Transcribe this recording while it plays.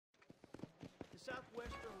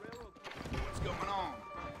Southwestern Railroad. What's going on?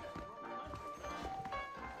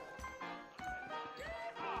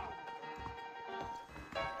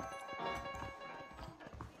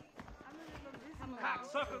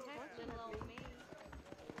 Cocksucker!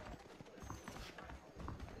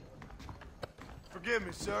 Forgive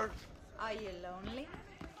me, sir. Are you lonely?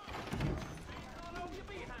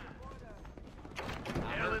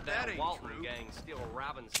 I heard that Walton gang still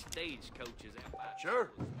robbing stagecoaches out by Sure.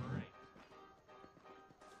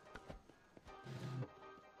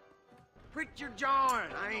 Pritchard John,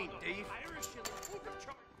 I ain't thief.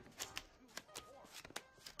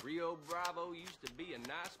 Rio Bravo used to be a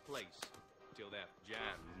nice place till that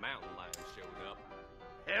giant mountain lion showed up.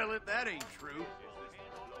 Hell if that ain't true.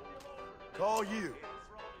 Call you.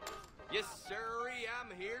 Yes, sirree,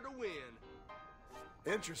 I'm here to win.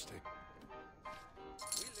 Interesting.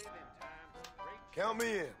 Count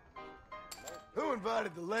me in. Who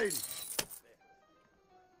invited the lady?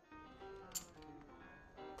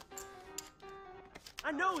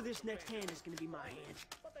 I know this next hand is gonna be my hand.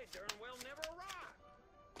 But they darn well never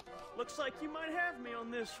arrive. Looks like you might have me on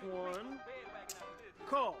this one.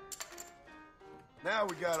 Call. Now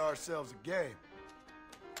we got ourselves a game.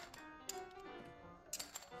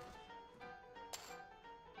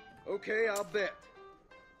 Okay, I'll bet.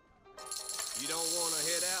 You don't want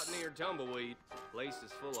to head out near Tumbleweed. Place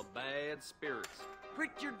is full of bad spirits.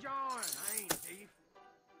 Pritchard John, I ain't thief.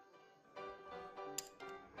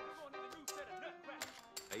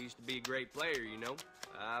 I used to be a great player, you know.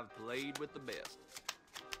 I've played with the best.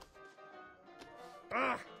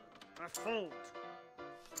 I fold.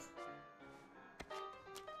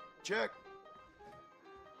 Check.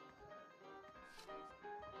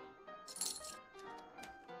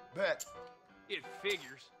 Bet. It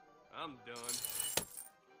figures. I'm done.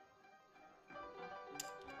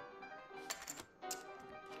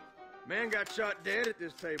 Man got shot dead at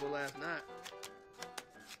this table last night.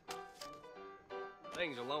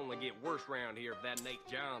 Things will only get worse round here if that Nate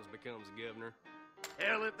Johns becomes governor.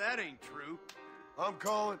 Hell if that ain't true. I'm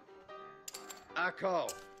calling. I call.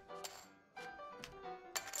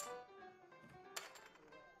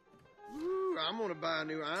 Woo, I'm gonna buy a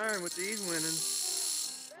new iron with these winnings.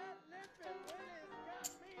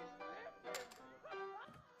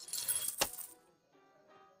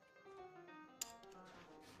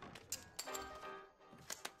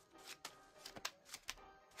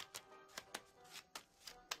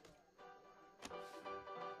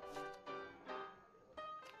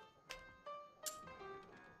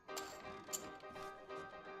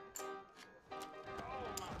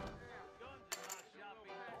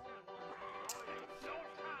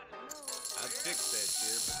 I'd fix that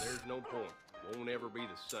shit, but there's no point. Won't ever be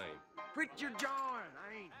the same. Pritchard John,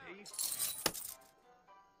 I ain't thief.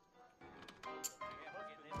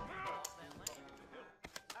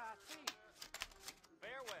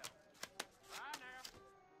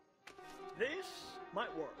 This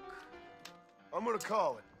might work. I'm gonna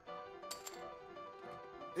call it.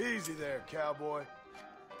 Easy there, cowboy.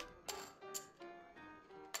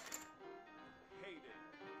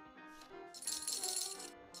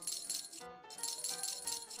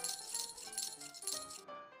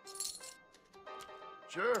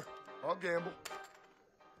 Sure, I'll gamble.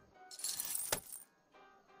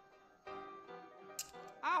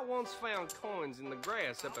 I once found coins in the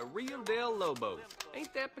grass up at Rio del Lobo.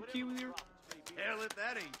 Ain't that peculiar? Hell if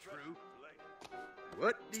that ain't true.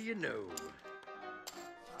 What do you know?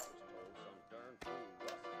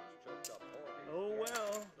 Oh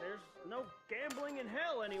well, there's no gambling in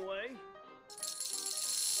hell anyway.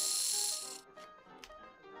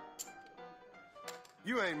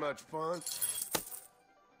 You ain't much fun.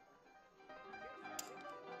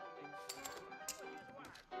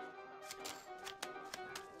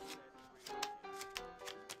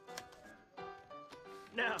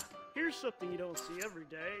 Now, here's something you don't see every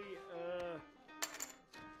day.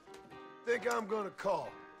 Think I'm gonna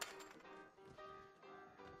call.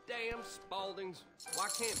 Damn Spaldings. Why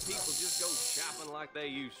can't people just go shopping like they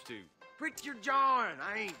used to? Pritchard John,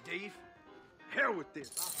 I ain't thief. Hell with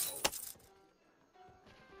this. I fold.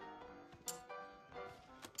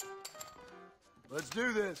 Let's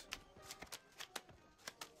do this.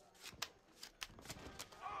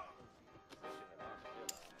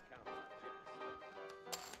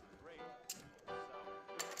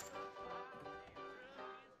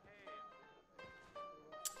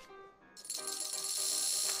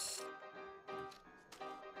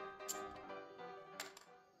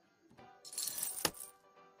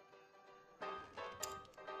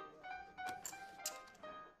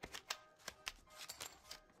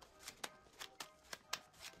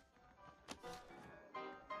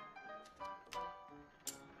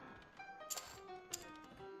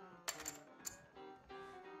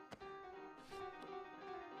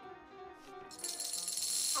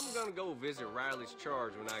 I'm gonna go visit Riley's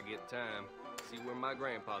charge when I get time. See where my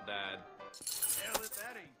grandpa died. Hell, if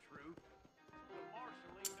that ain't true. The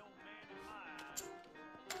marshal ain't no man in my eyes.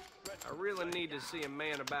 I really need to see a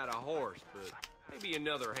man about a horse, but maybe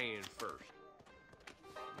another hand first.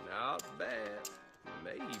 Not bad.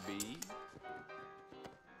 Maybe.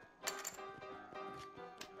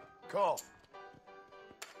 Call.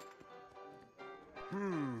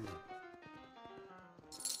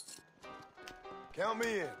 Count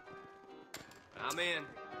me in. I'm in,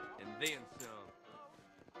 and then some.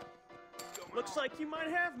 Looks like you might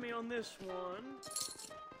have me on this one.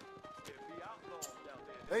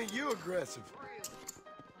 Ain't you aggressive?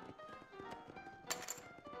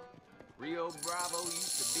 Rio Bravo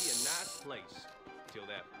used to be a nice place till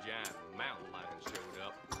that giant mountain lion showed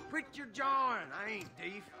up. Quit your jawing. I ain't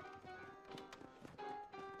deef.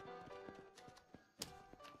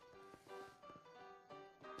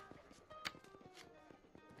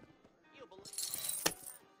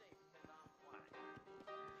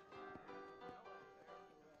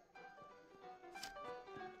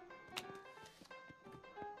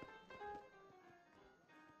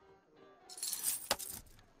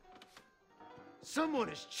 Someone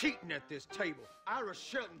is cheating at this table. Ira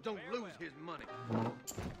Shelton don't lose his money.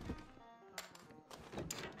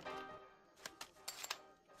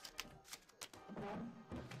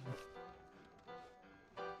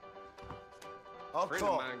 I'll A friend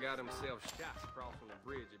call. of mine got himself shot crossing the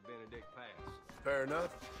bridge at Benedict Pass. Fair enough.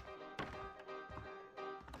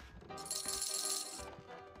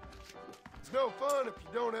 It's no fun if you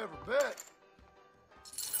don't ever bet.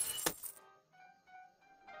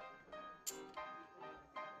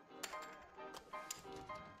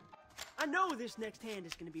 I know this next hand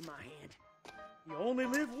is gonna be my hand. You only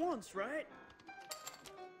live once, right?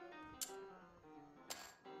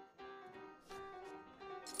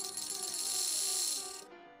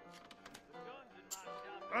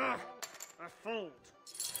 Ugh, I fold.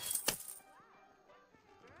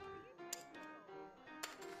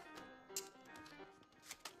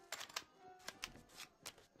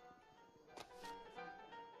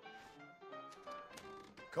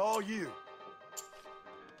 Call you.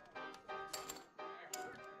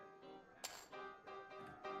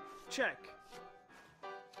 Check.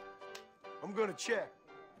 I'm gonna check.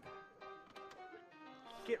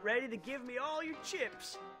 Get ready to give me all your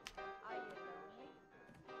chips.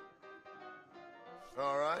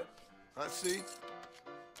 All right, I see.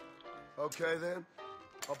 Okay then,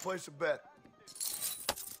 I'll place a bet.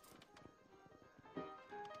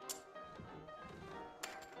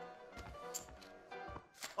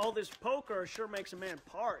 All this poker sure makes a man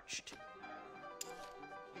parched.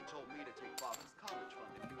 He told me to take Father's college fund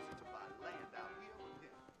and use it to buy land out here with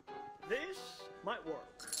him. This might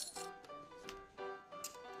work.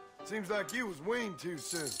 Seems like you was weaned too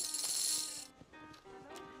soon.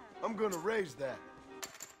 I'm gonna raise that.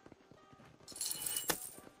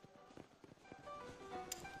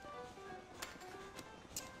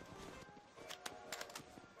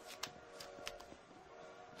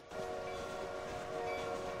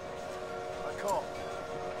 I call.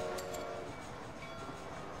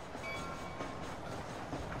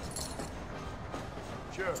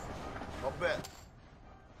 Sure, I'll bet.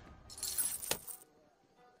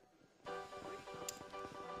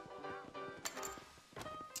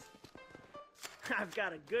 I've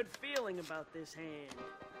got a good feeling about this hand.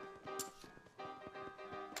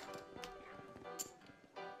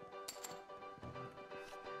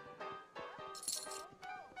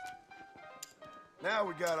 Now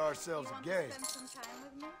we got ourselves a game. Spend some time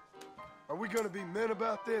with me? Are we gonna be men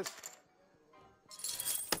about this?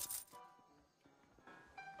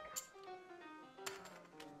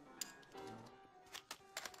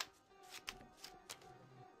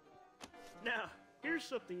 Now, here's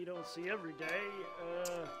something you don't see every day.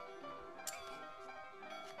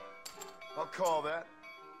 I'll call that.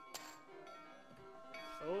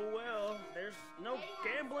 Oh well, there's no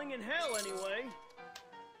gambling in hell anyway.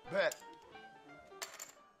 Bet.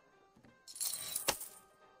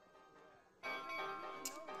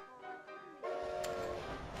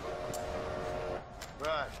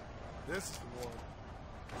 Right. This is the one.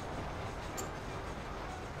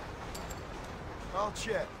 I'll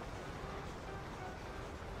check.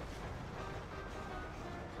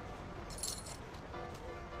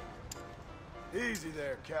 Easy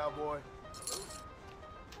there, cowboy.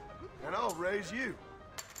 And I'll raise you.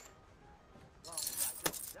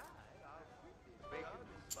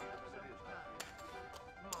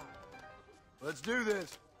 Let's do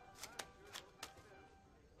this.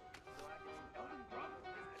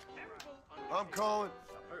 I'm calling.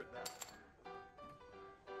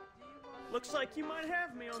 Looks like you might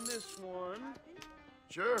have me on this one.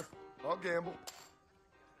 Sure, I'll gamble.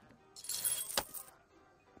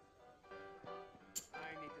 I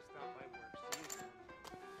need to stop by work. See you soon.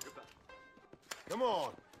 Goodbye. Come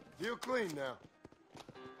on, deal clean now.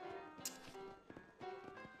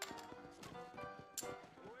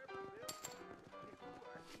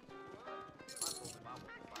 I told him I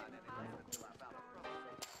wouldn't find anything until I found a brother.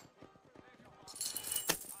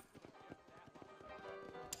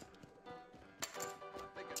 I'm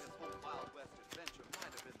thinking this whole Wild West adventure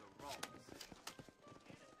might have been the wrong decision.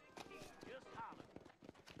 Just holler.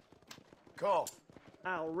 Call.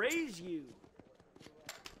 I'll raise you.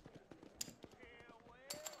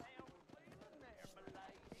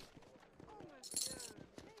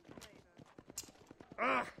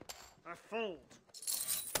 Ugh, I fold.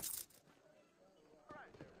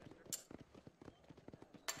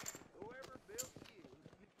 Whoever built you.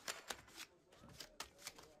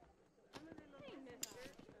 Hey, mister.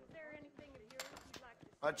 Is there anything of yours you'd like to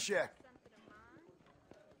see? I check. Something of mine?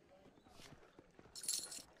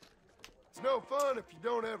 It's no fun if you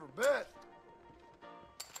don't ever bet.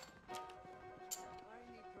 I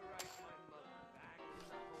need to write my mother back in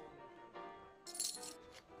the home.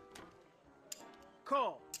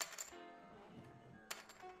 Call.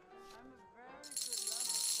 I'm a very good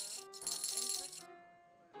lover, sir. Ain't that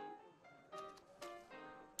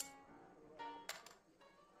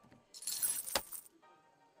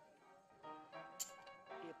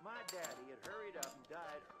If my daddy had hurried up and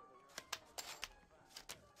died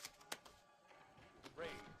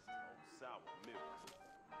raised on sour milk.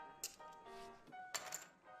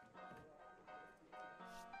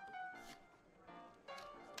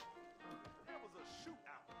 There was a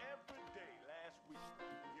shootout every day last week.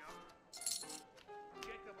 Yup.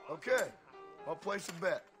 Jacob Okay, I'll place a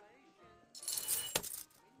bet.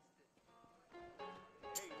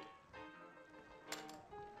 hated.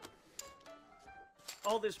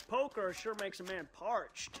 All this poker sure makes a man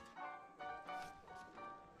parched.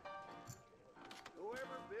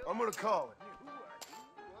 Whoever built I'm gonna call it. knew what he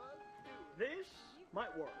was doing. This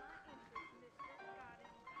might work.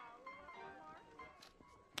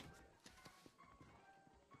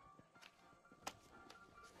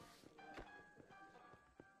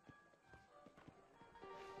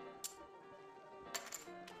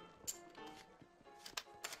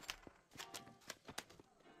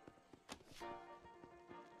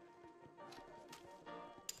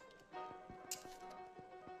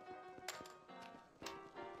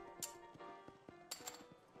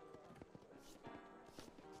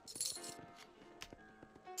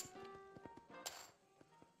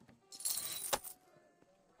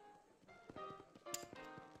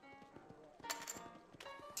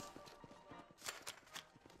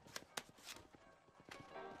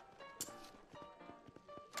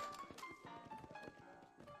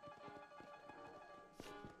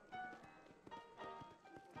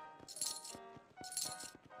 interest, mister?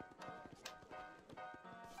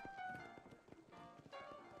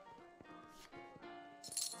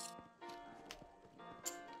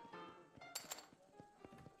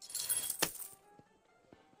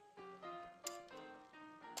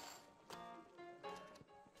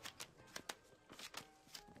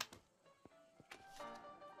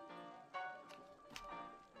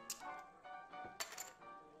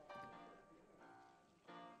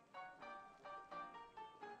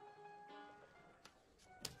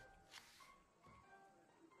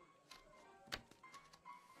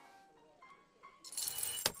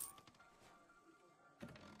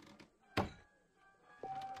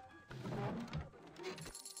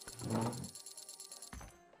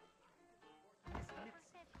 Got any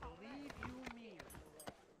follow-up remarks? Believe you me.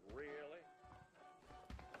 Really?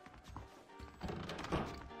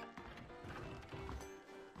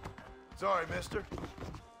 Sorry, mister.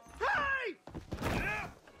 Hey!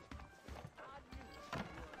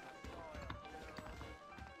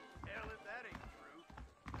 Hell, if that ain't true.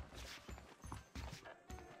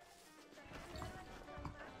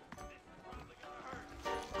 This is probably gonna hurt.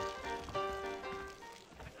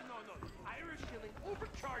 No. Irish killing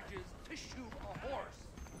overcharges to shoot a horse.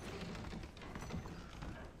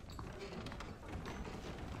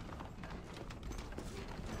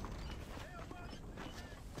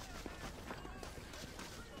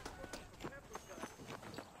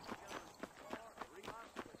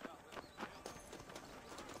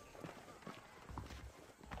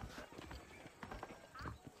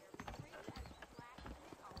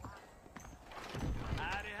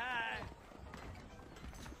 Howdy, hi.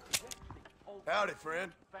 Howdy,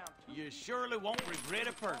 friend. You surely won't regret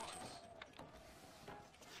a purchase.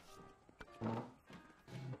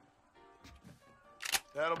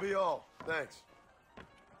 That'll be all. Thanks.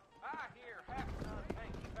 I hear half-ton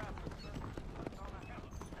tank travel service on a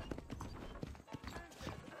helicopter.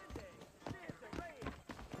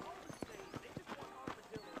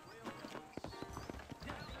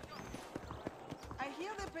 I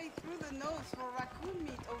hear they pay through the nose for raccoon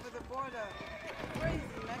meat over the border.